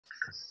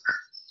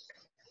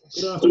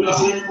Good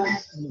afternoon.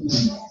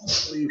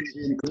 Hopefully you can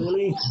hear me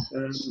clearly.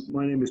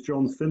 My name is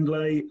John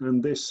Findlay,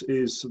 and this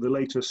is the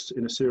latest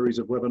in a series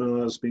of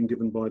webinars being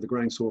given by the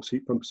Ground Source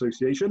Heat Pump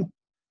Association.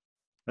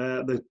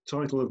 The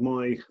title of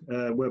my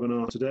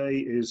webinar today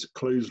is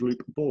Closed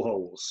Loop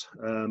Boreholes,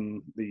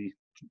 the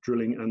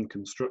drilling and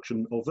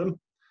construction of them.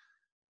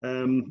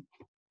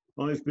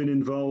 I've been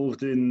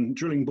involved in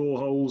drilling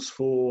boreholes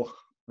for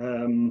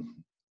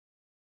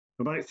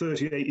about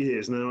 38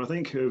 years now, I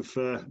think, of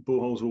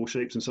boreholes of all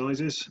shapes and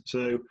sizes.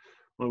 So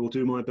I will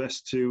do my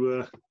best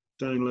to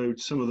download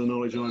some of the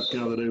knowledge I've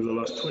gathered over the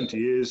last 20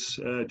 years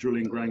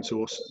drilling ground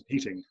source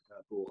heating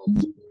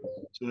boreholes.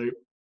 So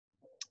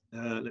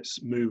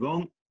let's move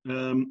on.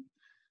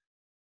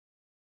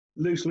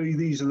 Loosely,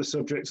 these are the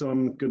subjects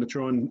I'm going to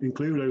try and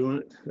include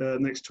over the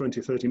next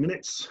 20 or 30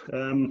 minutes.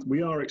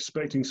 We are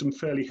expecting some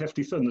fairly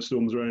hefty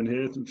thunderstorms around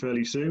here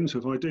fairly soon, so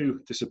if I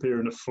do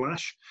disappear in a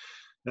flash,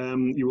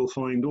 you will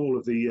find all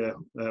of the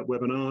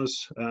webinars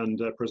and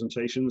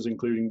presentations,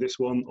 including this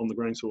one, on the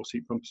Ground Source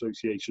Heat Pump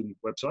Association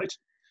website.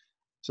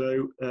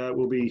 So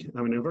we'll be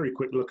having a very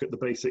quick look at the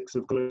basics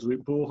of closed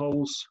loop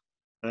boreholes,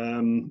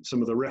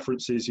 some of the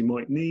references you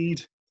might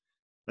need,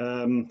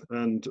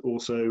 and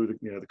also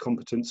the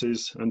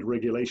competencies and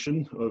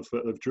regulation of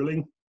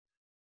drilling.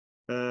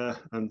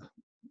 And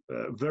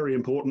very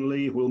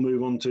importantly, we'll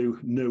move on to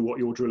know what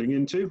you're drilling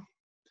into,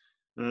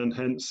 and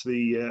hence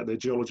the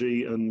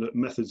geology and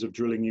methods of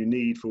drilling you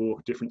need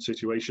for different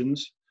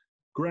situations,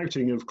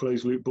 grouting of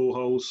closed loop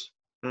boreholes,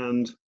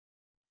 and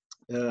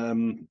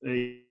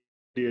a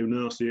video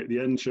nasty at the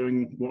end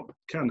showing what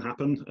can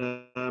happen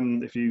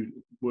if you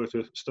were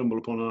to stumble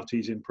upon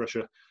artesian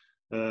pressure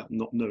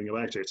not knowing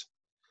about it.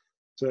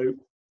 So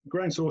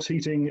ground source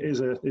heating is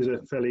a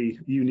fairly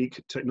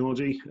unique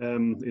technology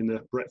in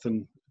the breadth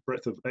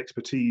of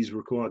expertise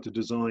required to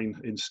design,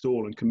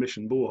 install and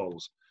commission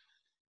boreholes.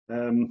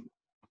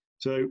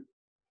 So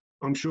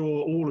I'm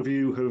sure all of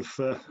you have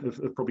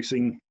probably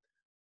seen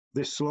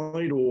this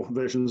slide or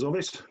versions of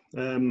it.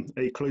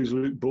 A closed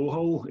loop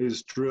borehole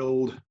is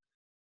drilled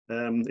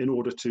in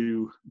order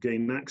to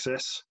gain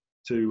access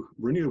to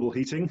renewable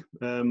heating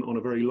on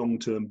a very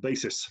long-term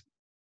basis.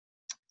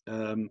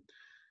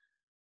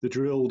 The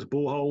drilled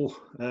borehole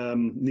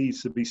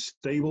needs to be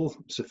stable,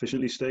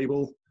 sufficiently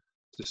stable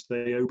to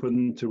stay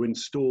open to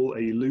install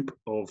a loop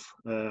of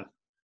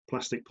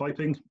plastic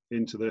piping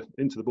into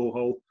the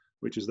borehole,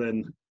 which is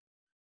then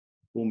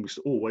almost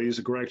always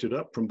grouted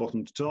up from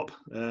bottom to top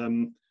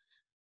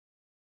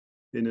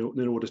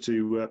in order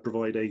to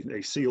provide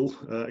a seal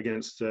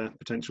against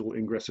potential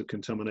ingress of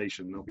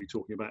contamination. I'll be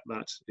talking about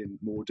that in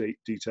more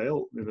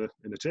detail in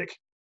a tick.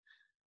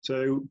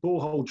 So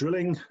borehole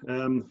drilling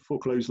for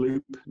closed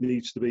loop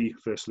needs to be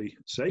firstly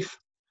safe.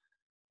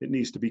 It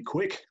needs to be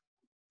quick.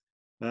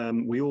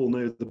 We all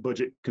know the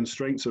budget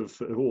constraints of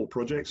all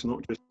projects,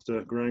 not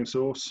just ground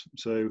source.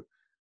 So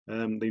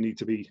it needs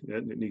to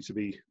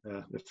be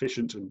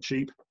efficient and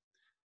cheap,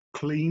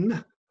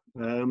 clean,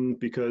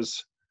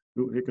 because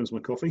here comes my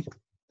coffee.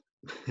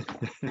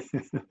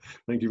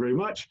 Thank you very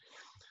much.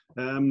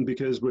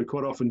 Because we're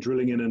quite often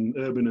drilling in an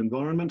urban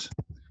environment,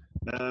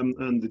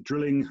 and the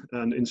drilling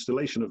and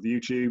installation of the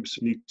U-tubes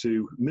need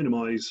to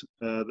minimise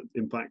the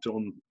impact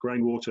on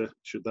groundwater,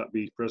 should that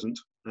be present,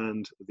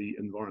 and the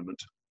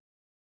environment.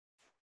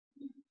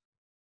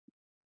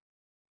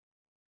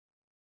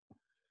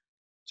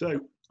 So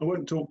I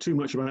won't talk too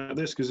much about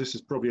this because this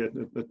is probably a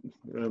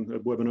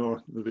webinar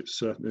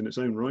of in its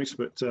own right,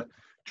 but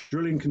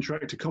drilling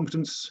contractor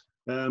competence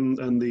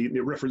and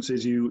the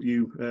references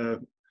you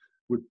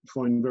would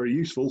find very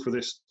useful for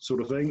this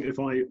sort of thing. If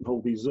I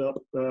hold these up,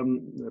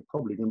 they're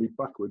probably going to be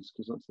backwards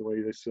because that's the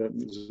way this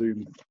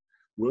Zoom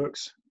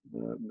works.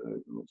 No,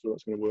 I'm not sure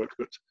that's going to work,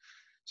 but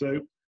so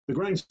the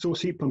Ground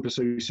Source Heat Pump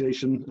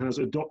Association has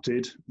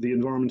adopted the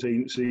Environment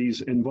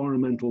Agency's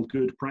Environmental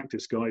Good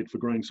Practice Guide for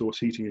ground source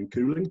heating and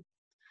cooling.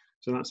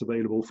 So that's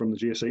available from the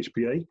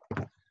GSHPA.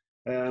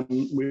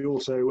 We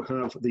also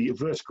have the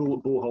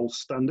Vertical Borehole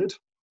Standard,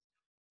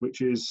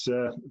 which is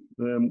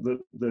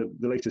the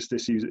latest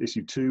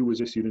issue 2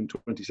 was issued in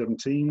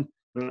 2017.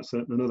 That's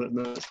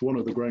one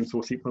of the Ground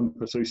Source Heat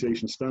Pump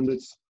Association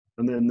standards.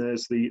 And then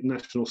there's the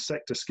National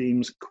Sector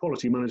Schemes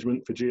Quality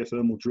Management for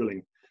Geothermal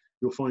Drilling.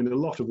 You'll find a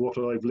lot of what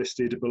I've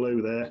listed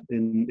below there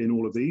in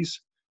all of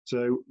these.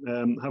 So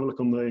have a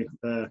look on the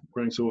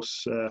Ground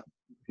Source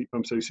Heat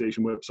Pump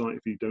Association website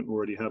if you don't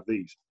already have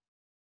these.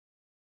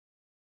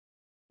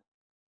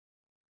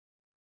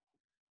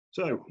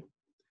 So,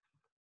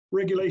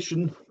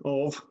 regulation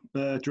of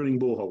drilling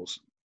boreholes.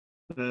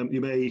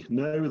 You may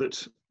know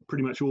that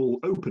pretty much all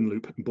open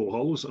loop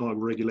boreholes are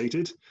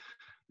regulated.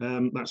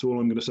 That's all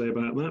I'm going to say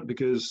about that,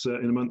 because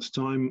in a month's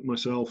time,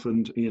 myself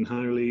and Ian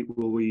Howley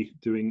will be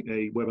doing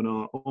a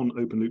webinar on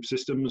open loop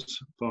systems,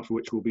 after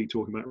which we'll be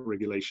talking about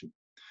regulation.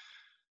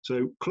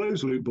 So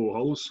closed loop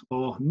boreholes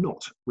are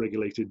not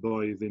regulated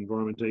by the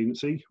Environment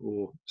Agency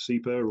or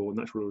SEPA or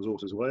Natural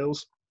Resources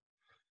Wales.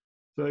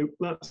 So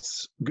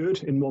that's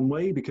good in one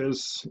way,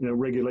 because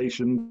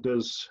regulation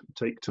does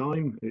take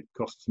time. It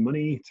costs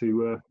money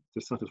to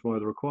to satisfy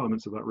the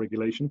requirements of that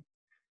regulation.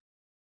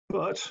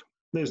 But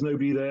there's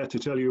nobody there to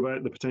tell you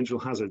about the potential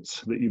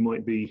hazards that you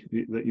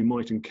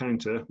might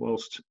encounter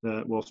whilst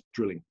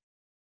drilling.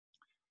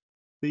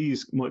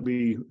 These might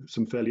be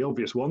some fairly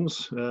obvious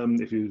ones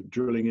if you're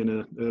drilling in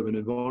an urban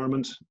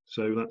environment.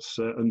 So that's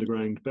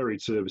underground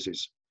buried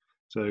services.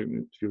 So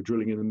if you're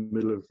drilling in the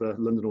middle of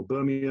London or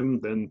Birmingham,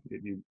 then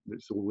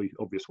it's all the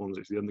obvious ones.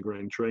 It's the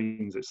underground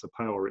trains, it's the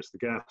power, it's the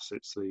gas,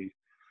 it's the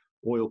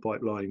oil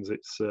pipelines,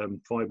 it's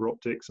fibre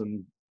optics,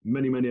 and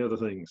many, many other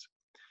things.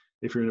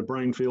 If you're in a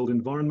brownfield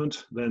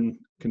environment, then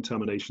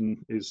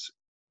contamination is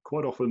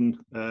quite often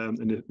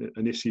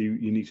an issue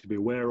you need to be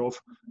aware of,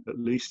 at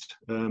least,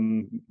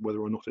 whether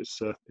or not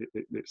it's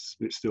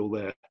still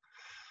there.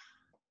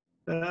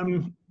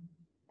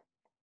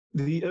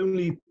 The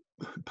only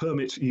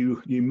permit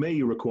you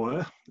may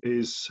require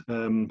is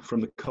from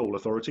the Coal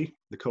Authority.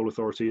 The Coal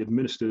Authority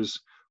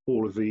administers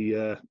all of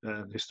the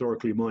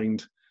historically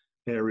mined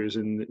areas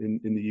in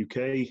the UK.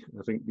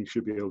 I think you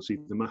should be able to see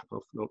the map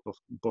off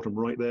the bottom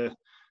right there.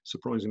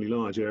 Surprisingly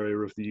large area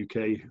of the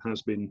UK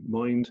has been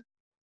mined.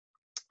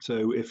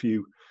 So if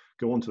you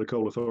go onto the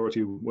Coal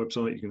Authority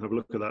website, you can have a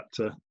look at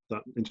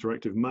that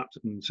interactive map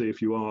and see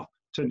if you are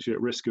potentially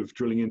at risk of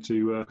drilling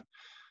into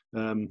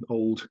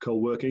old coal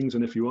workings.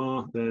 And if you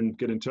are, then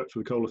get in touch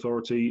with the Coal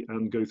Authority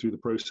and go through the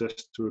process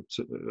to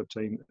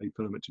obtain a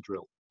permit to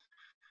drill.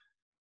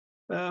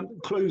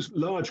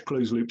 Large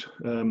closed-loop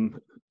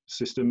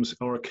systems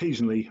are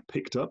occasionally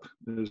picked up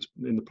as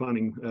in the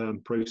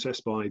planning process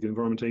by the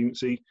Environment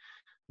Agency.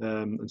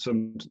 And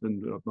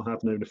I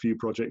have known a few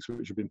projects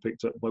which have been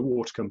picked up by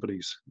water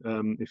companies.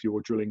 If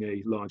you're drilling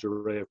a large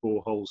array of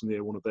boreholes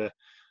near one of their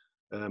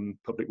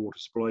public water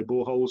supply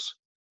boreholes,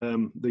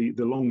 the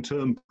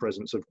long-term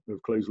presence of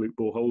closed-loop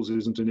boreholes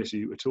isn't an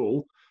issue at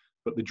all,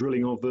 but the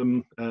drilling of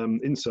them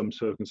in some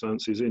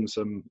circumstances, in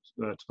some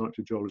types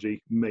of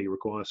geology, may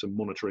require some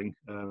monitoring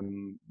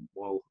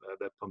while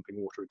they're pumping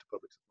water into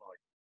public supply.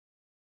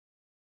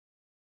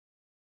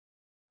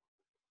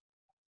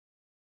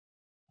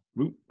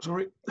 Oops,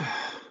 sorry.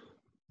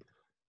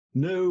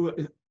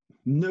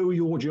 Know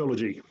your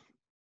geology.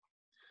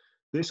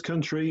 This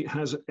country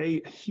has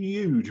a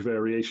huge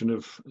variation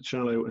of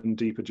shallow and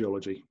deeper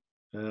geology.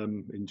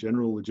 In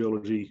general, the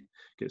geology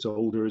gets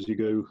older as you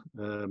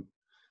go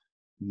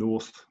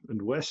north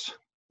and west.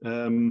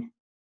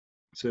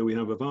 So we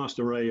have a vast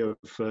array of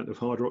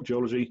hard rock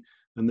geology,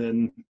 and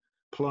then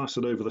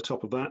plastered over the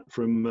top of that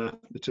from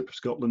the tip of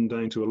Scotland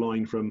down to a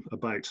line from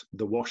about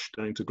the Wash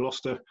down to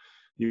Gloucester,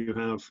 you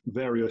have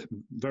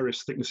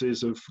various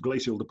thicknesses of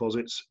glacial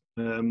deposits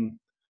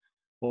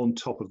on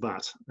top of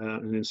that.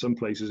 And in some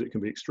places it can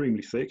be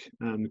extremely thick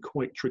and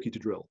quite tricky to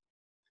drill.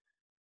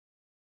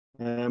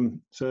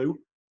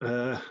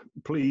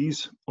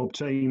 Please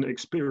obtain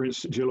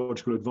experienced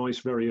geological advice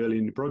very early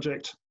in the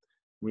project.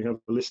 We have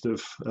a list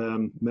of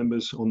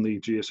members on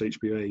the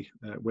GSHPA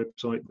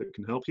website that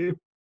can help you.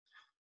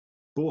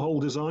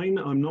 Borehole design,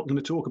 I'm not going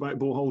to talk about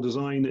borehole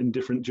design in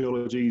different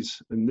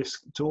geologies in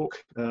this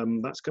talk.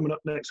 That's coming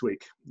up next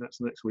week. That's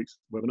next week's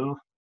webinar.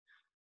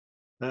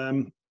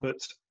 But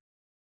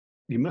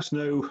you must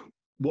know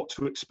what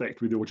to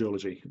expect with your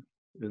geology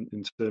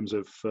in terms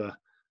of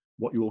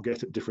what you will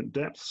get at different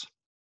depths,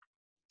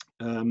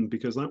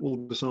 because that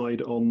will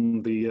decide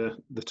on the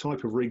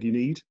type of rig you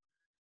need,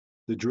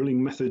 the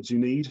drilling methods you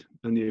need,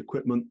 and the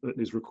equipment that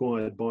is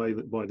required by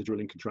the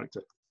drilling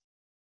contractor.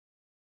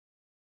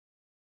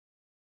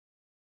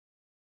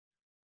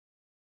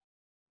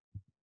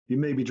 You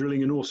may be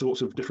drilling in all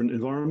sorts of different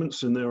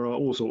environments, and there are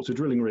all sorts of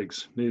drilling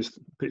rigs. Here's a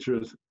picture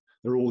of,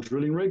 they're all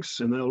drilling rigs,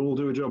 and they'll all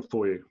do a job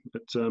for you.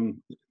 But you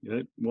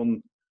know,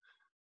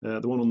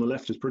 the one on the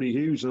left is pretty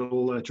huge.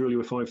 That'll drill you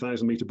a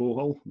 5,000 meter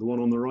borehole. The one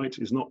on the right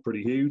is not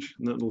pretty huge,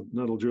 and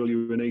that'll drill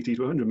you an 80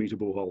 to 100 meter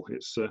borehole.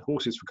 It's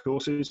horses for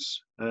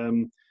courses.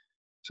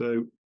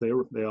 So they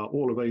are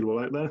all available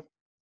out there,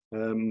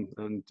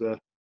 and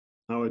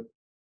our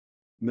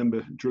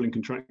member drilling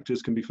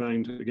contractors can be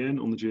found again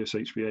on the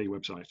GSHPA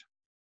website.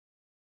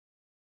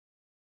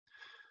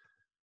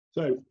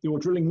 So your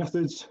drilling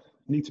methods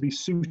need to be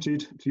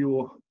suited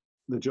to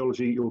the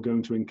geology you're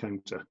going to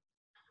encounter.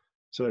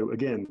 So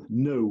again,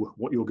 know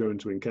what you're going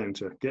to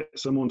encounter. Get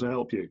someone to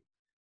help you.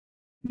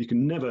 You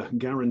can never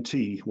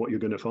guarantee what you're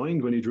going to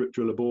find when you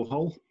drill a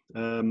borehole,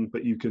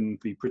 but you can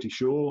be pretty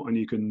sure and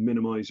you can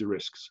minimize your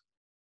risks.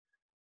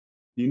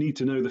 You need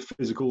to know the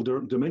physical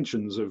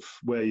dimensions of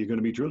where you're going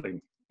to be drilling.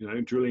 You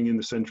know, drilling in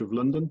the center of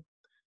London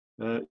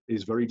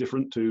is very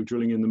different to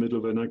drilling in the middle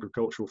of an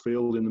agricultural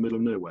field in the middle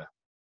of nowhere.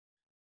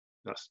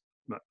 That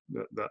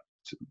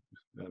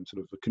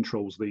sort of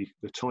controls the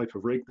type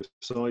of rig, the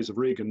size of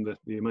rig, and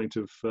the amount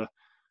of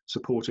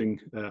supporting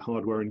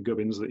hardware and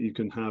gubbins that you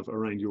can have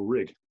around your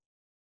rig.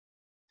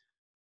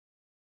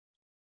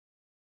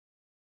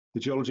 The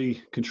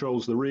geology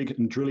controls the rig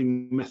and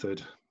drilling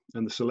method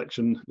and the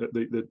selection,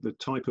 the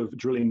type of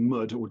drilling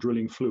mud or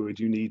drilling fluid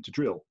you need to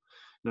drill.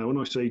 Now, when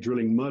I say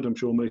drilling mud, I'm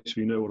sure most of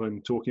you know what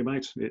I'm talking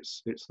about.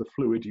 It's the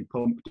fluid you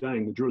pump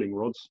down the drilling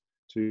rods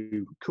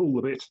to cool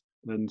the bit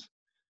and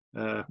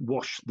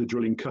wash the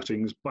drilling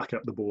cuttings back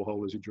up the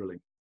borehole as you're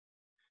drilling.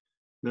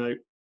 Now,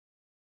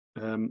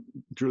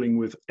 drilling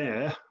with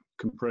air,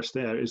 compressed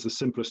air, is the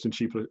simplest and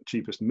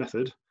cheapest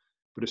method,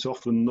 but it's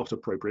often not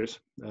appropriate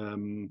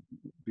when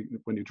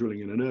you're drilling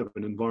in an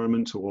urban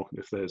environment, or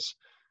if there's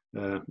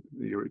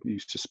you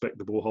suspect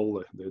the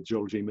borehole, the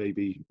geology may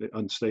be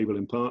unstable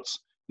in parts,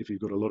 if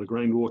you've got a lot of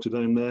groundwater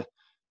down there,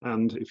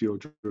 and if you're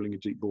drilling a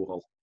deep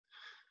borehole.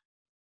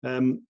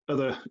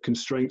 Other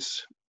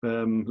constraints,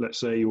 let's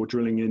say you're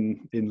drilling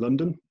in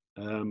London,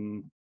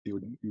 you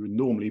would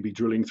normally be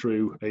drilling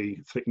through a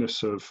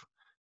thickness of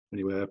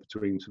anywhere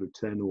between sort of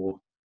 10 or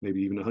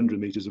maybe even 100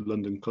 meters of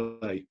London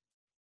clay.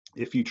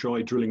 If you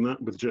try drilling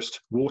that with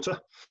just water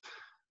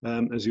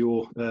as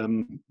your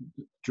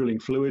drilling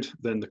fluid,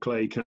 then the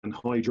clay can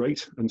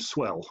hydrate and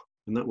swell,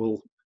 and that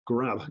will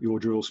grab your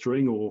drill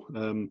string or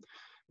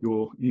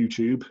your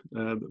U-tube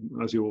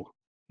as you're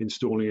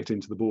installing it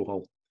into the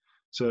borehole.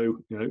 So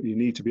you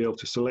need to be able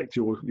to select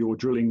your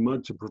drilling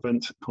mud to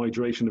prevent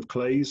hydration of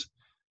clays,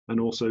 and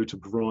also to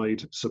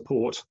provide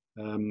support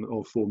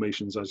of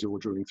formations as you're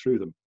drilling through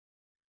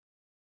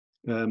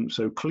them.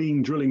 So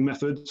clean drilling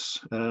methods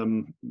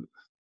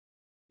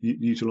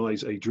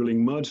utilize a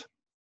drilling mud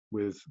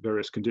with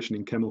various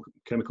conditioning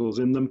chemicals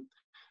in them,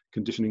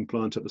 conditioning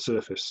plant at the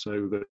surface,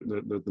 so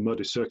that the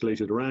mud is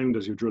circulated around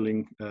as you're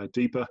drilling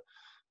deeper.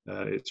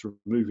 It's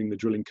removing the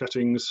drilling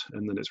cuttings,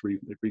 and then it's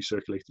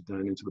recirculated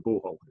down into the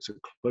borehole. It's a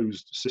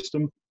closed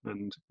system,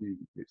 and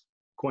it's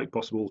quite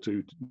possible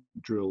to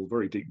drill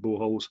very deep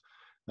boreholes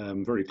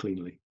very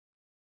cleanly.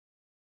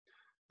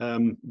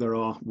 There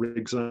are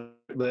rigs out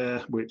there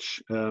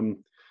which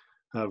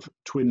have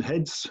twin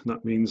heads.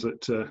 That means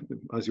that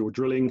as you're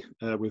drilling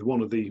with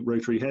one of the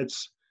rotary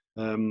heads,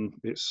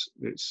 it's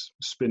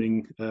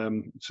spinning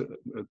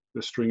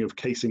a string of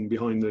casing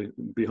behind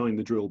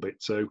the drill bit.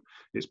 So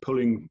it's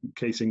pulling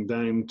casing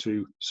down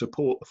to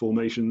support the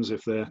formations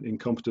if they're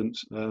incompetent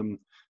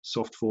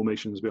soft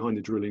formations behind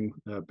the drilling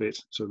bit,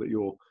 so that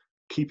you're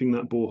keeping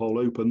that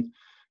borehole open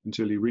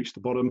until you reach the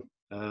bottom.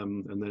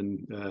 And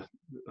then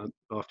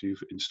after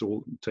you've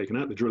taken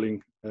out the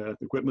drilling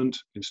equipment,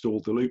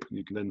 installed the loop,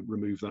 you can then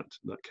remove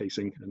that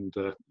casing and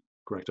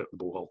grout up the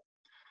borehole.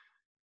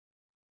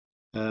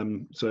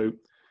 So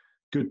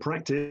good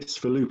practice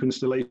for loop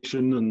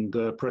installation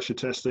and pressure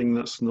testing.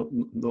 That's not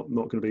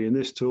going to be in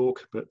this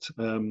talk, but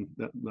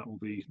that will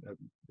be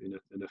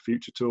in a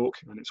future talk,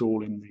 and it's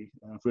all in the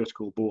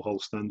vertical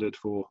borehole standard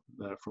from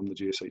the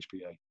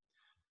GSHPA.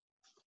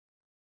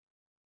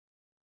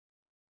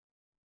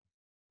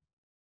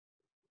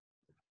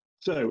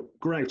 So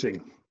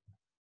grouting.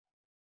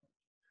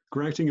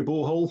 Grouting a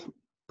borehole,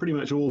 pretty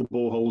much all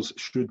boreholes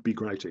should be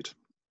grouted.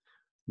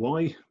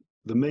 Why?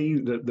 The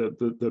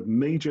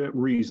major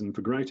reason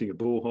for grouting a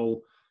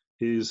borehole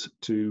is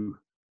to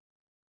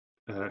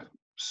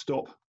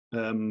stop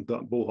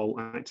that borehole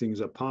acting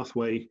as a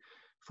pathway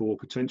for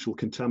potential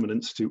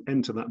contaminants to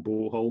enter that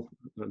borehole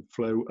and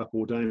flow up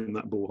or down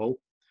that borehole.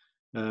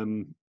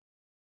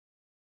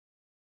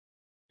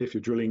 If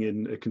you're drilling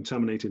in a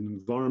contaminated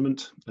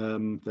environment,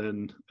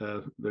 then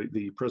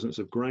the presence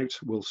of grout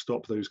will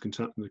stop those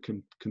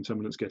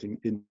contaminants getting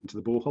into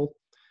the borehole.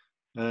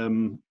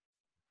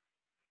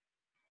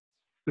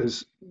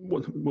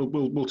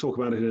 We'll talk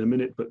about it in a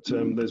minute, but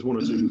there's one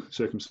or two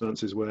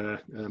circumstances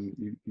where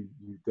you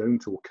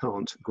don't or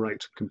can't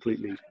grout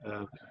completely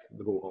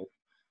the borehole.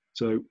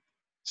 So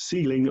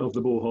sealing of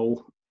the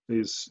borehole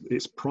is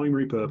its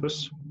primary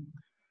purpose.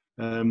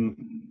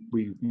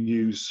 We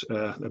use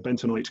a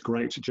bentonite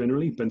grout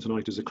generally.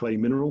 Bentonite is a clay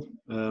mineral.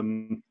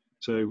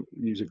 So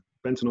use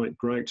a bentonite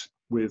grout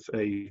with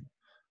a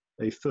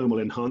thermal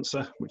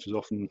enhancer, which is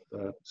often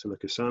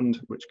silica sand,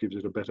 which gives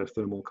it a better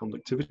thermal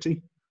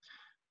conductivity.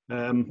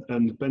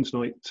 And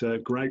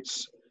bentonite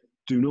grouts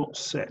do not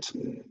set.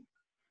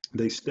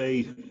 They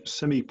stay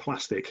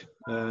semi-plastic,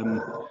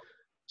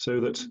 so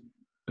that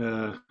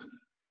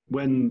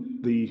when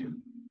the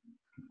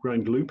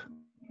ground loop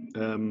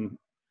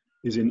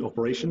is in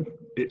operation,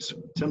 its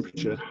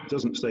temperature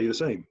doesn't stay the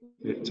same.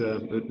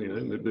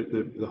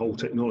 The whole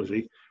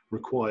technology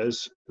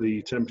requires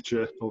the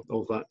temperature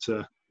of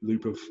that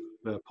loop of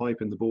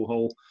pipe in the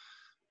borehole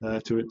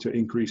to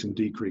increase and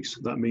decrease.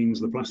 That means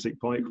the plastic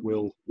pipe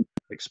will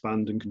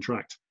expand and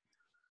contract.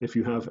 If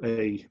you have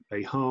a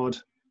hard,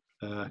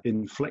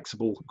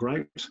 inflexible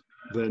grout,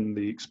 then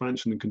the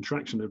expansion and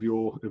contraction of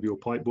your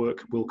pipe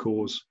work will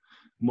cause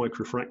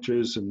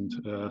microfractures and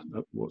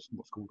what's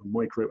called a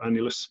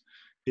microannulus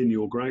in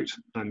your grout,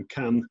 and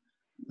can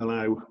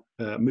allow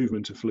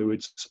movement of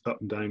fluids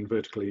up and down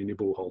vertically in your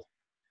borehole.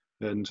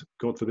 And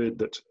God forbid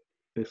that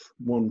if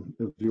one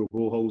of your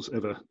boreholes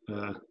ever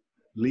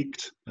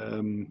leaked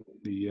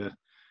the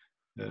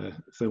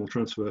thermal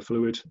transfer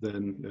fluid,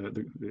 then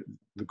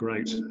the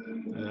grout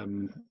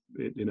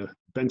in a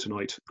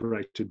bentonite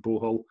grouted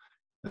borehole,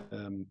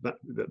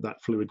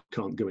 that fluid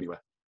can't go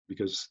anywhere,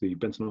 because the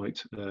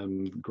bentonite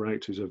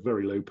grout is a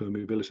very low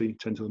permeability,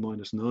 10 to the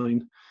minus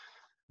 9,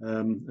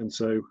 and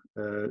so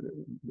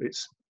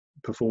it's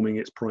performing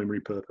its primary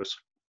purpose.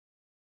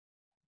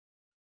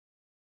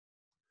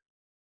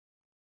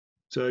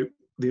 So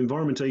the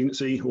Environment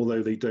Agency,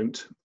 although they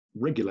don't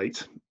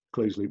regulate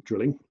closed loop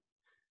drilling,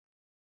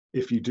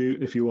 if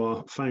you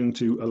are found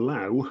to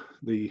allow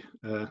the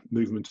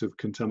movement of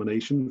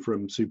contamination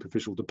from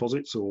superficial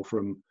deposits or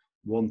from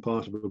one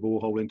part of a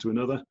borehole into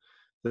another,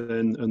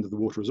 then under the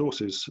water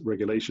resources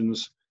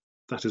regulations,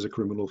 that is a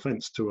criminal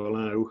offence to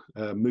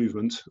allow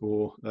movement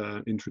or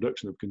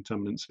introduction of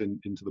contaminants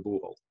into the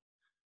borehole.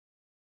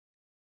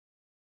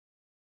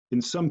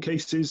 In some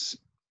cases,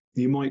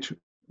 you might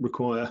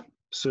require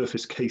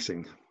surface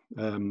casing.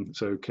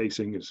 So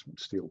casing is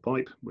steel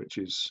pipe, which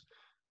is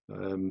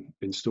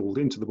installed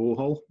into the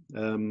borehole,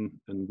 and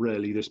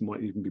rarely this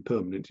might even be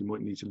permanent. You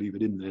might need to leave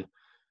it in there.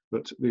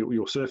 But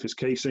your surface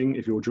casing,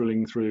 if you're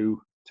drilling through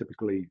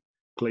typically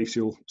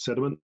glacial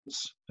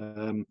sediments,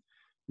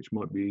 which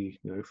might be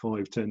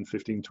 5, 10,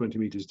 15, 20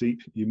 meters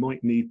deep, you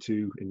might need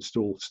to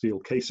install steel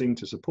casing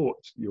to support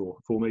your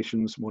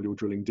formations while you're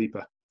drilling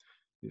deeper.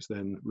 It's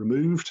then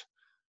removed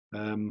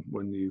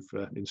when you've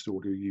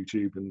installed your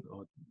U-tube and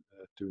are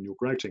doing your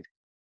grouting.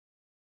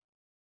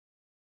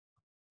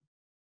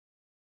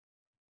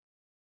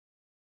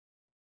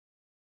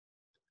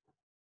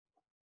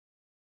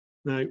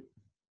 Now,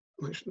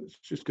 let's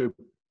just go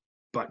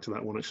back to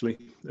that one actually.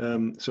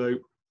 So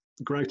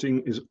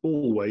grouting is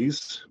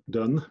always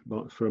done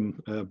from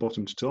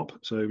bottom to top.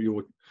 So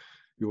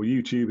your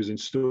U-tube is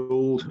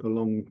installed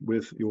along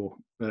with your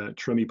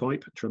tremie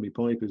pipe. Tremie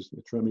is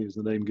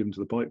the name given to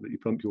the pipe that you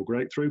pump your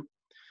grout through.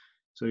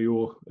 So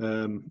your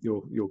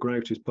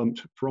grout is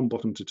pumped from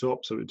bottom to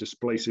top, so it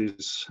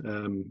displaces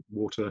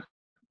groundwater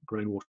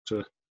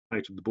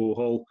out of the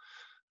borehole,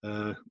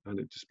 and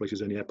it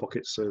displaces any air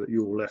pockets, so that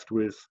you're left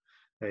with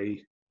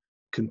a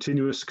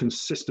continuous,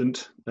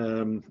 consistent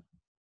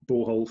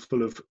borehole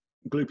full of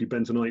gloopy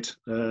bentonite,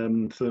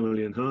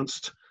 thermally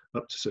enhanced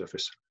up to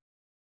surface.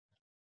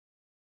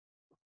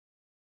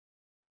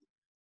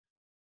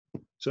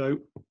 So,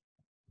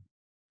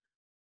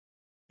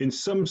 in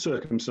some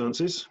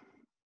circumstances,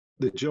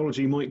 the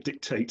geology might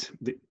dictate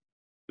that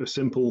a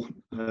simple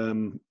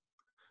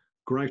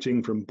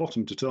grouting from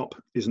bottom to top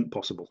isn't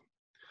possible.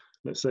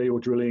 Let's say you're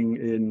drilling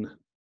in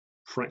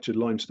fractured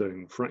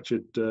limestone,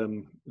 fractured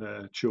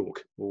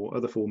chalk, or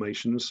other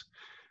formations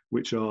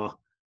which are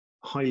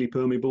highly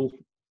permeable,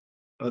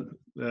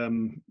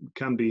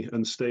 can be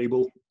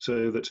unstable,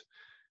 so that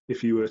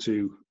if you were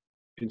to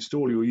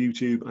install your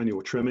U-tube and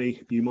your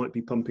tremie, you might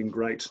be pumping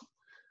grout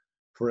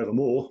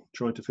forevermore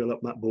trying to fill up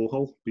that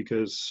borehole,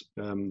 because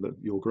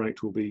your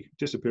grout will be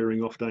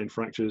disappearing off down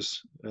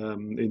fractures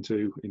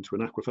into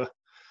an aquifer,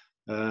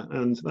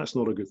 and that's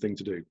not a good thing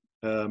to do.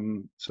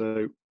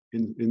 So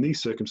in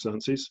these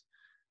circumstances,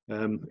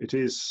 it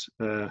is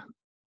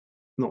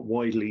not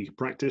widely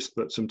practiced,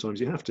 but sometimes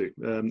you have to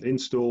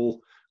install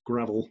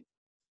gravel,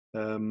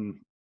 a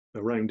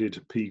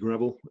rounded pea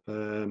gravel,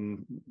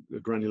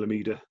 granular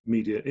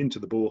media into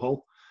the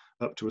borehole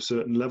up to a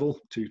certain level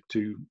to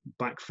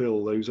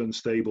backfill those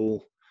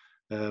unstable,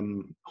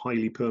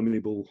 highly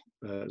permeable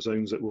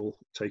zones that will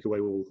take away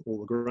all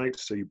the grout.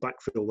 So you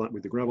backfill that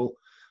with the gravel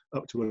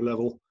up to a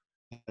level,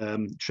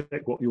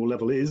 check what your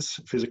level is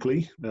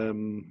physically,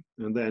 and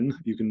then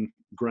you can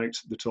grout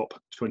the top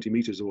 20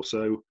 meters or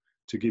so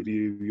to give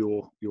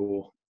you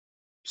your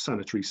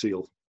sanitary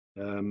seal,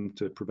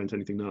 to prevent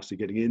anything nasty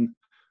getting in,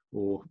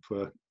 or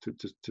to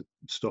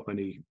stop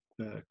any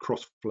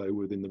cross flow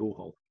within the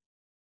borehole.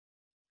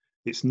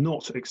 It's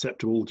not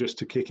acceptable just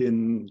to kick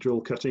in drill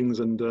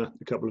cuttings and a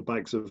couple of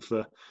bags of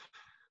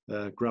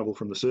gravel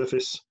from the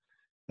surface.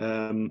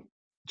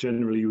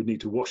 Generally, you would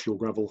need to wash your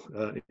gravel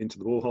into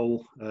the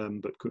borehole,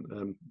 but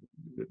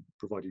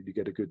provided you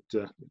get a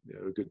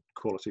good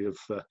quality of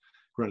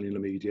granular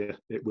media,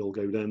 it will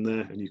go down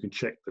there, and you can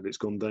check that it's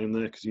gone down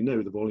there, because you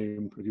know the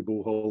volume of your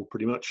borehole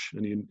pretty much,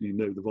 and you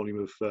know the volume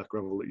of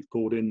gravel that you've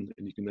poured in,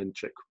 and you can then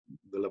check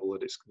the level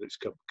that it's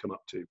come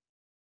up to.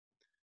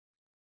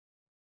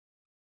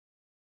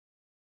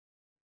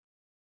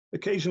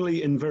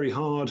 Occasionally, in very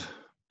hard,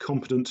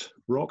 competent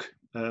rock,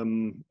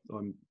 I'm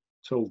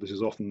told this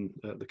is often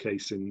the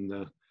case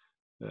in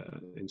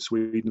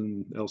Sweden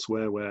and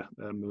elsewhere, where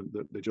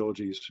the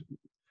geology is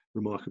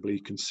remarkably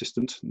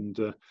consistent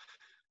and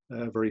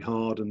very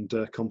hard and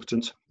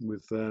competent,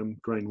 with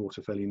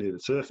groundwater fairly near the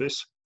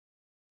surface.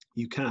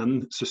 You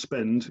can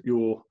suspend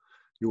your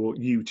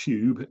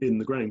U-tube in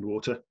the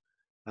groundwater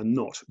and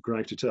not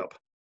grout it up.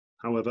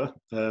 However,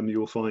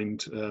 you'll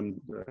find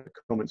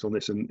comments on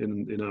this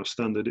in our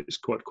standard. It's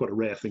quite a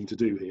rare thing to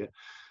do here.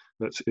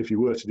 But if you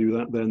were to do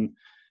that, then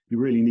you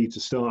really need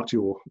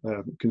to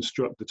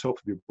construct the top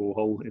of your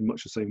borehole in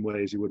much the same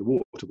way as you would a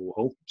water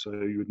borehole. So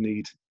you would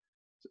need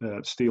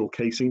steel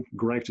casing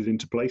grouted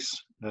into place,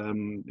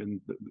 and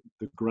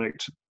the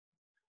grout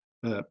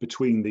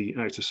between the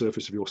outer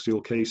surface of your steel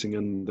casing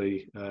and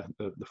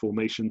the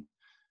formation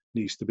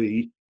needs to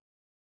be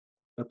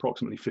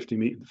approximately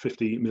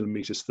 50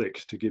 millimeters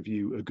thick to give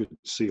you a good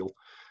seal,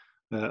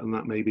 and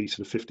that may be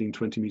sort of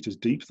 15-20 meters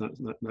deep,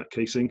 that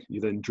casing.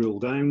 You then drill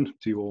down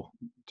to your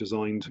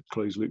designed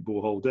closed loop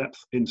borehole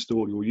depth,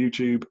 install your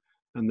U-tube,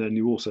 and then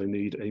you also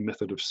need a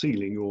method of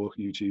sealing your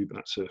U-tube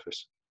at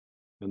surface.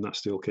 And that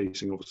steel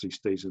casing obviously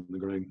stays in the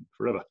ground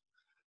forever.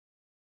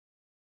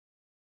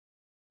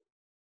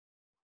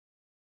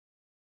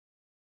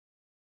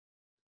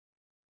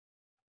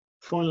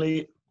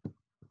 Finally,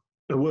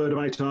 a word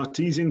about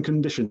artesian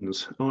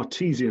conditions.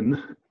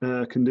 Artesian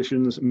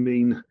conditions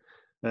mean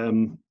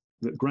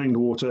that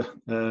groundwater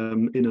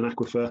in an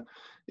aquifer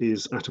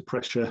is at a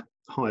pressure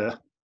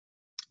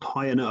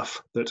high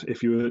enough that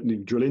if you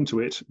drill into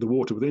it, the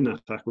water within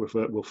that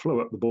aquifer will flow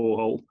up the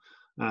borehole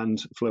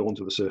and flow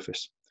onto the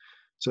surface.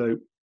 So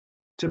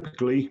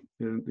typically,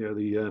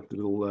 the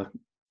little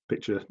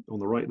picture on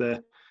the right there,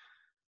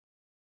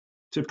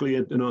 typically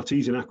an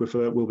artesian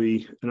aquifer will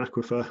be an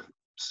aquifer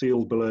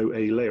sealed below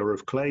a layer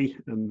of clay,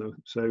 and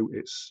so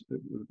it's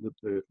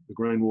the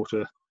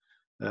groundwater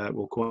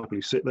will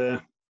quietly sit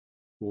there,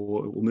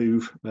 or it will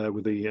move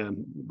with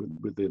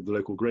the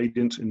local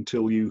gradient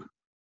until you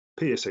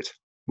pierce it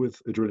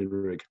with a drilling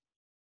rig.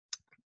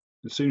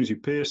 As soon as you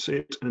pierce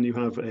it and you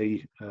have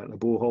a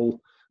borehole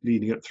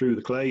leading up through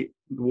the clay,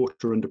 the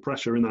water under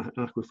pressure in that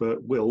aquifer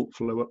will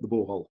flow up the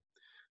borehole,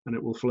 and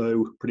it will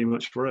flow pretty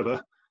much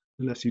forever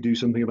unless you do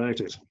something about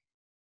it.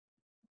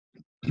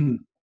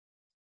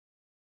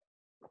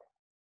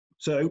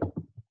 So,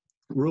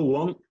 rule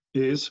 1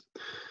 is,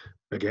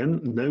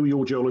 again, know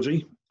your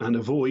geology and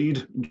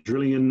avoid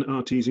drilling in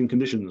artesian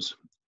conditions.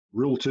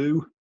 Rule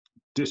 2,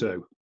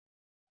 ditto.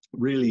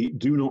 Really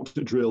do not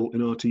drill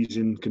in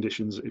artesian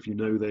conditions if you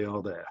know they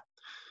are there.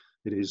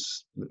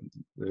 There's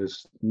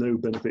no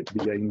benefit to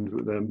be gained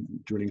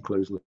with drilling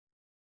closed loop.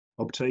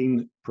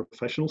 Obtain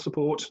professional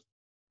support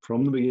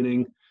from the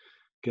beginning.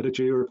 Get a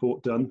geo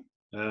report done.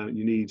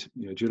 You need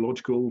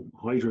geological,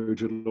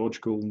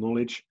 hydrogeological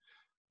knowledge,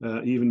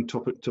 even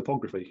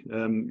topography.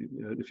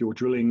 If you're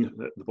drilling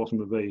at the bottom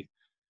of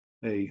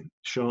a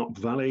sharp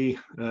valley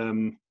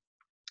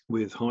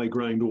with high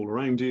ground all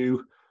around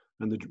you,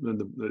 and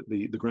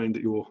the ground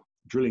that you're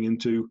drilling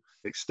into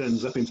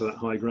extends up into that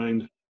high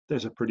ground,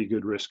 there's a pretty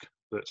good risk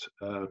that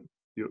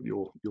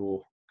you're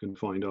going to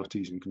find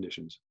artesian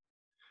conditions.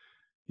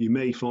 You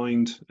may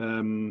find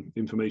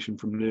information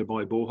from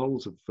nearby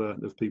boreholes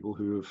of people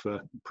who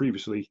have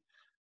previously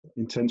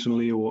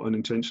intentionally or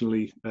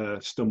unintentionally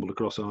stumbled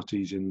across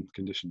artesian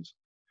conditions.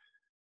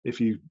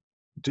 If you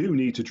do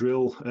need to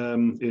drill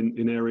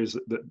in areas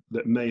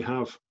that may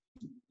have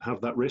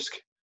that risk,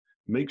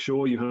 make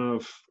sure you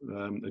have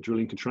a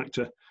drilling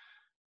contractor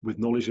with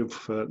knowledge of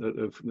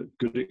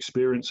good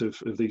experience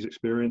of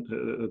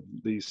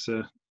these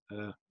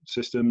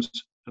systems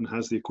and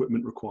has the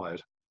equipment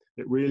required.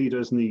 It really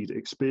does need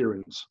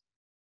experience,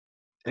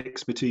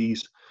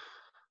 expertise,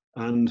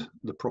 and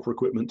the proper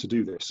equipment to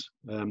do this.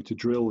 To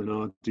drill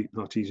in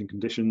artesian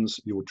conditions,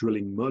 your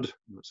drilling mud,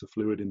 that's the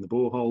fluid in the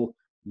borehole,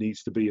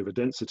 needs to be of a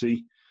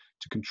density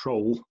to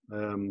control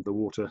the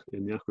water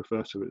in the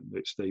aquifer so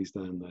it stays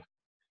down there.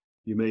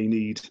 You may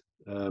need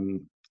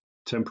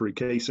temporary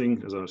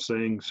casing. As I was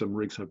saying, some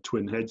rigs have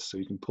twin heads, so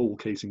you can pull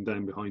casing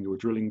down behind your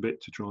drilling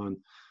bit to try and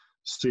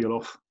seal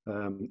off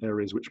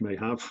areas which may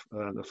have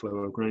the flow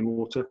of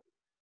groundwater.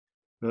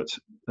 But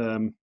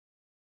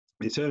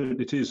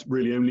it is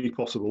really only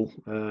possible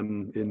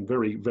in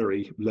very,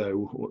 very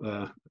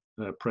low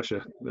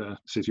pressure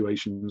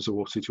situations,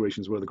 or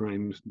situations where the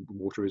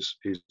groundwater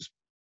is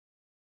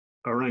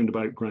around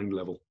about ground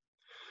level.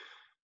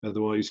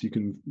 Otherwise, you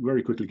can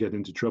very quickly get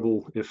into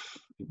trouble if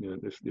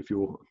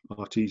your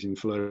artesian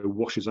flow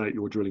washes out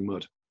your drilling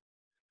mud.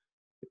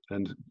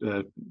 And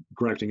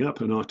grouting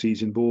up an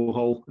artesian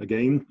borehole,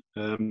 again,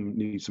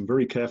 needs some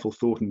very careful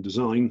thought and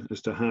design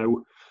as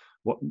to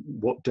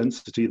what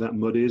density that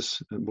mud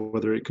is, and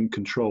whether it can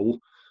control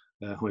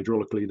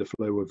hydraulically the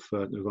flow of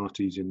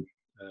artesian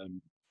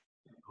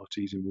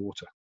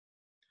water.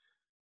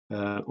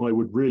 I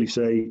would really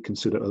say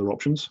consider other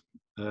options,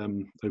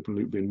 open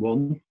loop being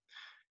one.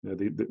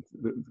 The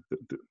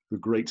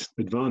great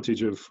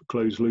advantage of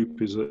closed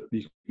loop is that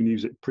you can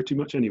use it pretty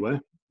much anywhere,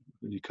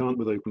 and you can't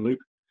with open loop.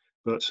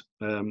 But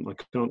I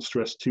can't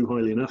stress too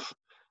highly enough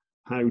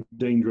how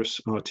dangerous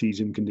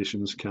artesian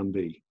conditions can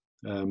be.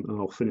 And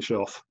I'll finish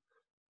off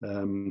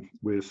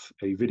with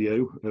a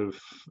video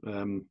of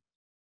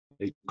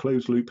a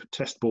closed loop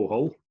test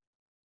borehole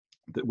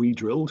that we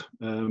drilled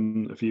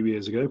a few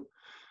years ago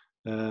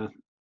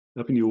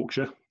up in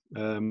Yorkshire.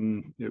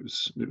 It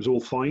was all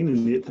fine,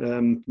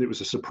 and it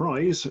was a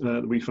surprise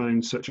that we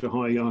found such a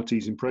high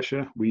artesian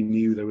pressure. We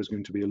knew there was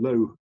going to be a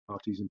low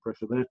artesian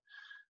pressure there,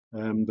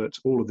 but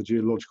all of the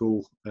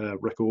geological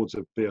records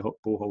of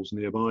boreholes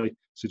nearby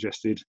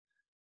suggested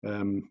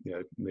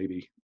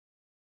maybe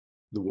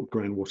the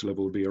groundwater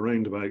level would be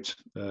around about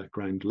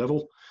ground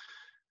level.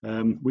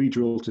 We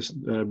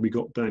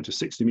got down to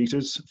 60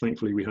 meters.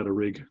 Thankfully, we had a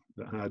rig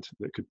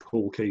that could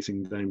pull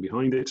casing down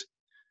behind it.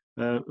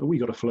 And we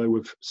got a flow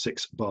of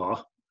 6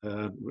 bar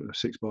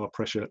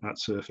pressure at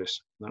surface.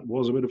 That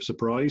was a bit of a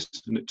surprise,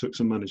 and it took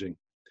some managing.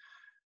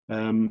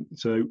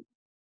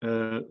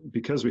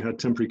 Because we had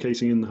temporary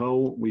casing in the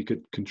hole, we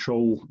could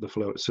control the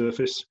flow at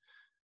surface.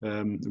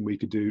 and we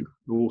could do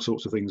all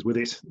sorts of things with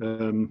it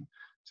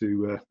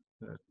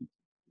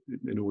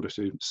in order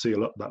to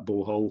seal up that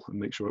borehole and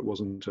make sure it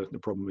wasn't a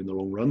problem in the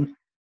long run.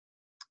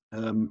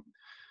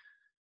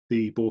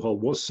 The borehole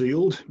was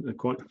sealed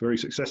quite very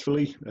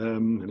successfully,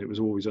 and it was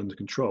always under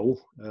control,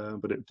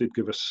 but it did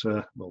give us,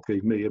 well,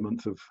 gave me a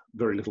month of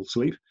very little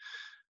sleep,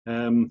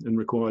 and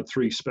required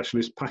 3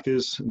 specialist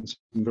packers and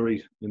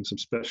some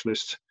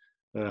specialist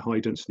high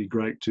density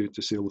grout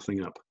to seal the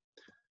thing up.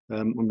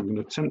 I'm going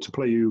to attempt to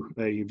play you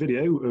a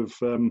video of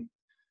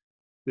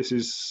this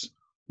is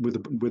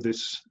with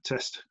this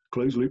test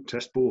closed loop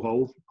test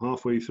borehole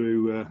halfway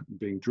through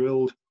being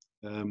drilled.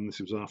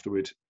 This was after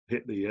we'd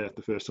hit the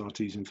first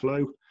artesian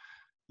flow,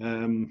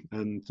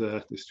 and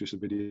this is just a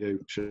video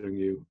showing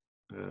you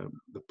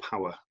the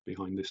power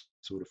behind this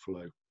sort of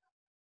flow.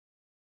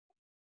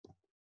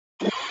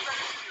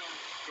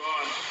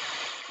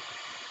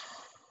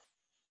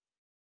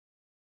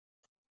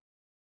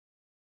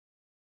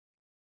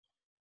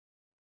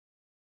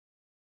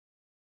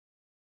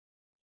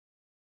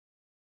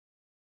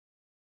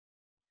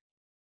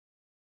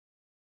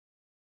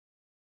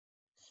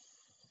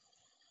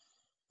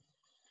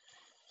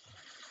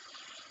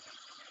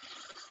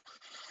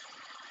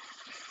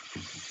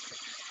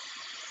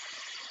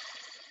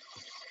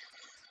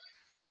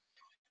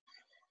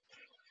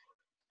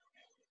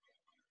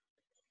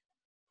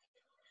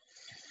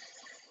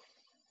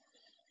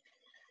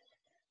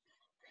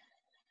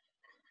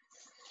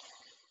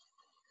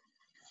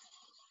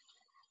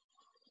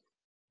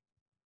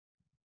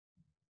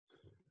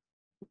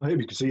 I hope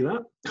you can see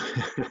that.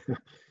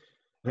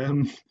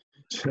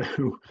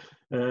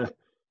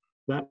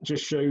 That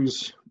just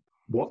shows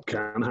what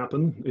can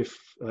happen if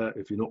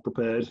you're not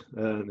prepared,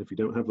 and if you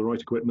don't have the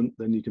right equipment,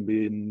 then you can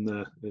be in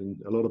a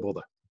lot of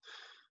bother.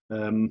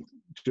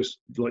 Just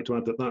like to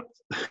add that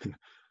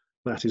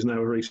that is now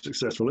a very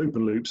successful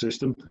open loop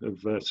system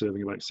of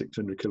serving about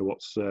 600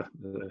 kilowatts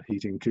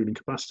heating and cooling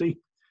capacity.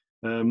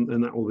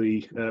 And that will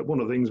be one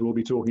of the things we'll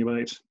be talking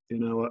about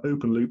in our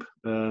open loop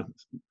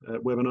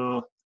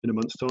webinar in a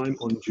month's time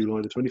on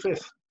July the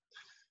 25th.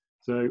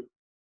 So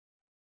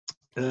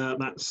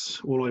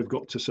that's all I've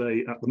got to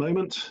say at the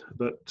moment,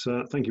 but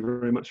thank you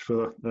very much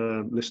for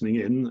listening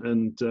in,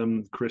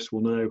 and Chris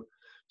will now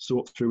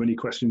sort through any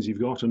questions you've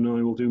got, and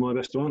I will do my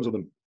best to answer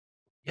them.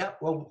 Yeah,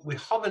 well, we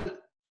haven't.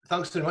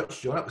 Thanks very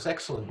much, John. That was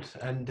excellent,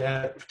 and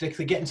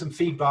particularly getting some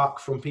feedback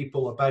from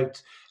people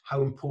about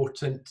how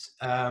important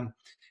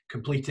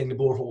completing the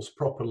boreholes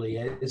properly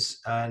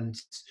is. And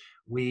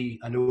I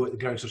know at the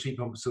Ground Source Heat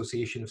Pump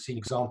Association have seen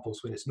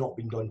examples when it's not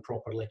been done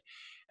properly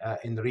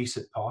in the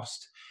recent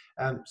past.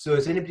 So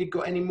has anybody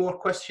got any more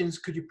questions?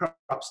 Could you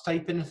perhaps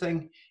type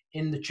anything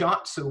in the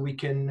chat so we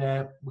can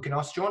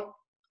ask John?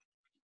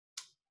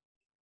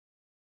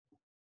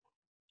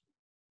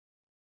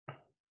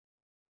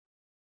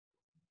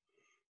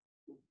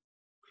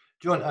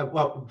 John,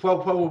 well,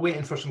 while we're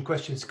waiting for some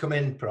questions to come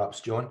in,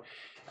 perhaps, John,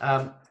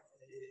 I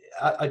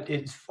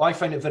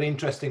find it very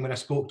interesting when I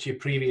spoke to you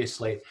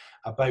previously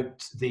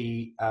about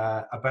the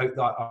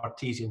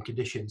artesian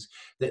conditions,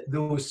 that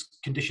those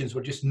conditions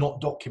were just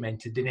not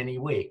documented in any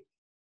way.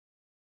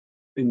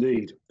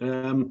 Indeed.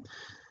 Now,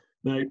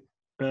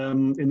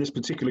 in this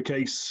particular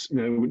case, you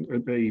know,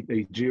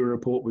 a GEA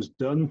report was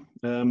done,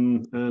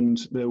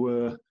 and there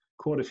were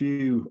quite a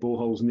few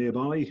boreholes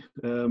nearby,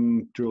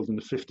 drilled in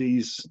the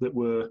 50s, that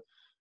were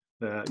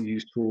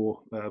used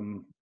for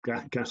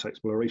gas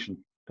exploration.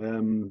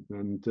 And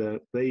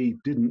they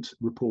didn't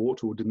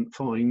report or didn't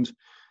find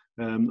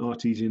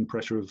artesian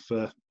pressure of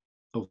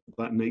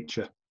that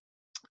nature.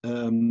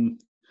 You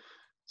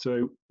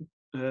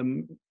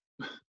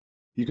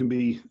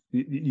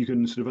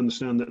can sort of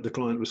understand that the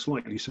client was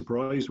slightly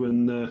surprised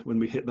when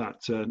we hit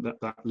that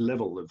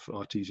level of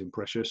artesian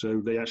pressure.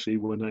 So they actually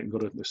went out and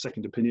got a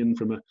second opinion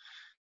from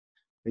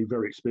a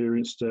very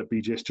experienced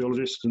BGS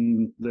geologist,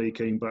 and they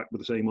came back with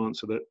the same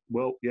answer that,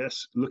 well,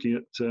 yes, looking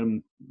at the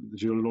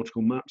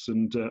geological maps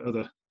and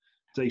other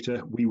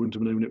data, we wouldn't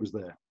have known it was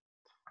there.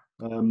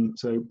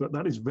 But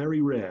that is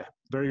very rare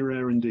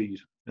indeed.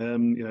 You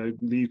know,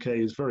 the UK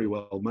is very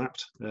well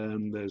mapped,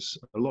 and there's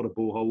a lot of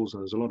boreholes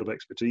and there's a lot of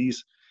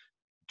expertise.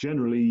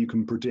 Generally, you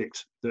can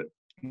predict that,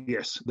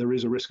 yes, there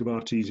is a risk of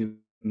artesian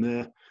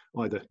there.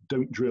 Either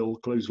don't drill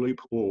closed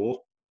loop,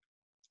 or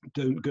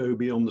don't go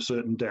beyond a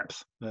certain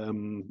depth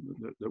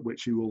at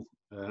which you will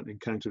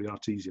encounter the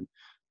artesian.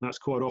 That's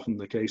quite often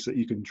the case, that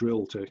you can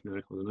drill to, you know,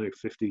 I don't know,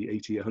 50,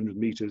 80, 100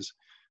 meters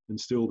and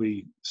still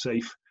be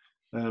safe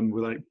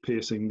without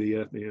piercing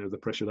the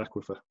pressured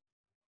aquifer.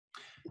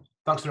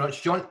 Thanks very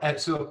much, John.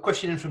 So a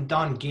question in from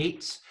Dan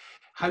Gates.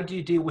 How do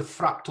you deal with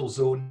fractal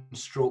zone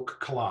stroke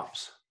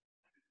collapse?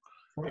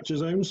 Fracture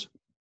zones?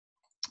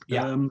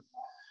 Yeah.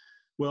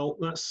 Well,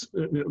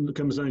 it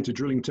comes down to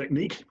drilling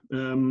technique.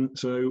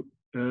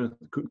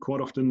 Quite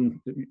often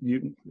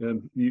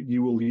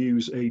you will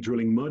use a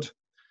drilling mud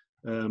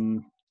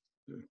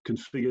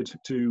configured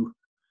to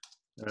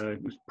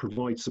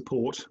provide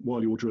support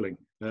while you're drilling.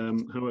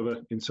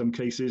 However, in some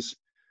cases,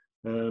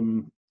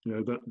 you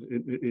know, that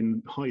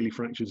in highly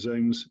fractured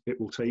zones, it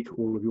will take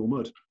all of your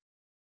mud.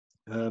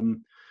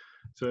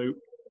 So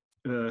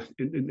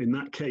in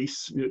that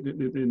case,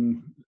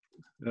 in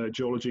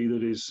geology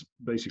that is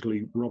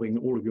basically robbing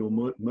all of your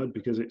mud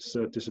because it's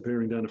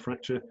disappearing down a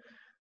fracture,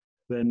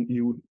 then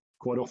you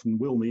quite often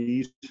will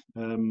need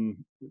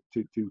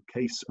to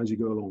case as you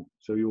go along.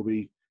 So you'll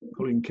be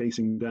pulling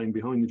casing down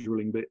behind the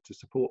drilling bit to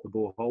support the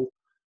borehole.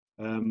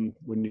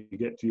 When you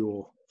get to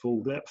your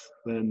full depth,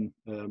 then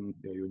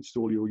you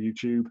install your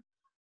U-tube,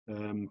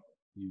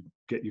 you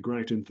get your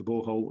grout into the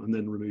borehole, and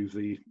then remove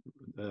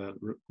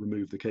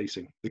the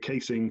casing. The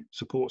casing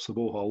supports the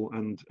borehole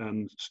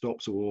and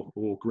stops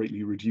or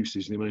greatly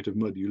reduces the amount of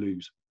mud you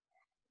lose.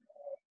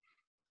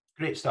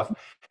 Great stuff.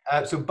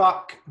 So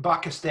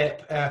back a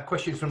step.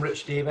 Question from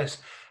Rich Davis.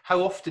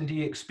 How often do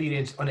you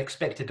experience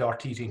unexpected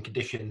artesian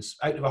conditions?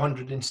 Out of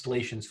 100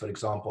 installations, for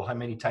example, how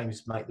many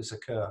times might this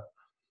occur?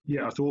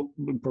 Yeah, I thought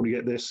we'd probably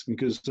get this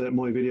because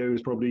my video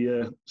has probably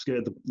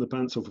scared the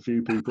pants off a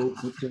few people.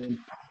 But,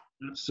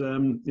 that's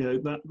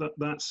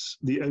that's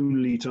the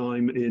only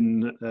time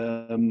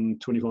in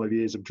 25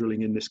 years of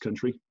drilling in this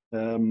country.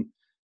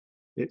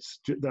 It's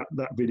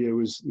that video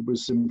was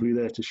simply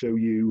there to show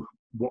you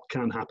what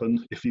can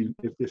happen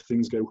if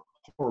things go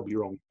horribly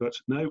wrong. But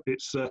no,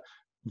 it's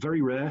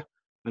very rare,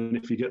 and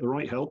if you get the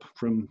right help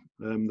from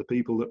the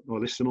people that are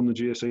listed on the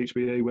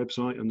GSHPA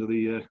website under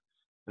the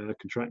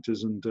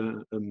contractors and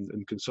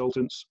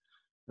consultants,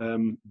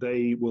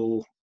 they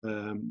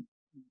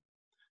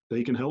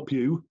can help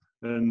you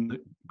and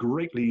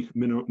greatly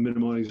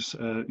minimize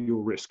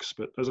your risks.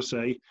 But as I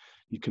say,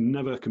 you can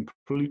never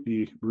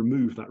completely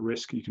remove that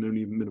risk. You can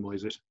only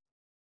minimize it.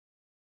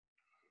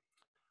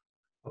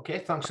 Okay,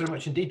 thanks very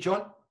much indeed,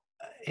 John.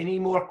 Any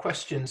more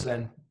questions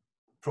then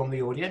from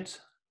the audience?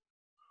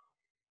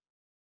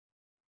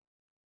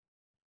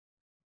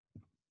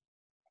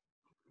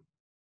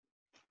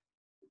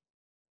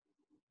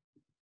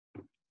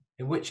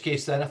 In which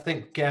case then I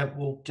think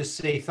we'll just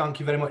say thank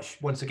you very much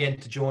once again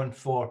to John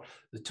for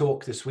the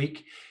talk this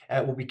week.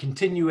 We'll be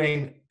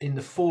continuing in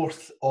the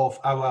fourth of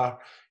our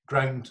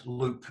ground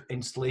loop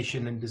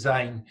installation and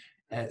design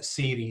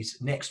series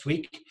next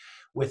week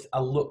with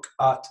a look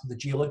at the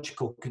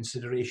geological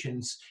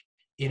considerations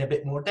in a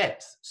bit more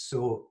depth.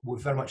 So we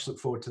very much look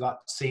forward to that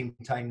same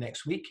time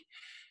next week.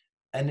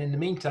 And in the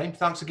meantime,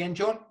 thanks again,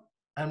 John,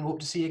 and we hope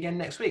to see you again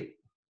next week.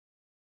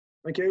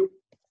 Thank you.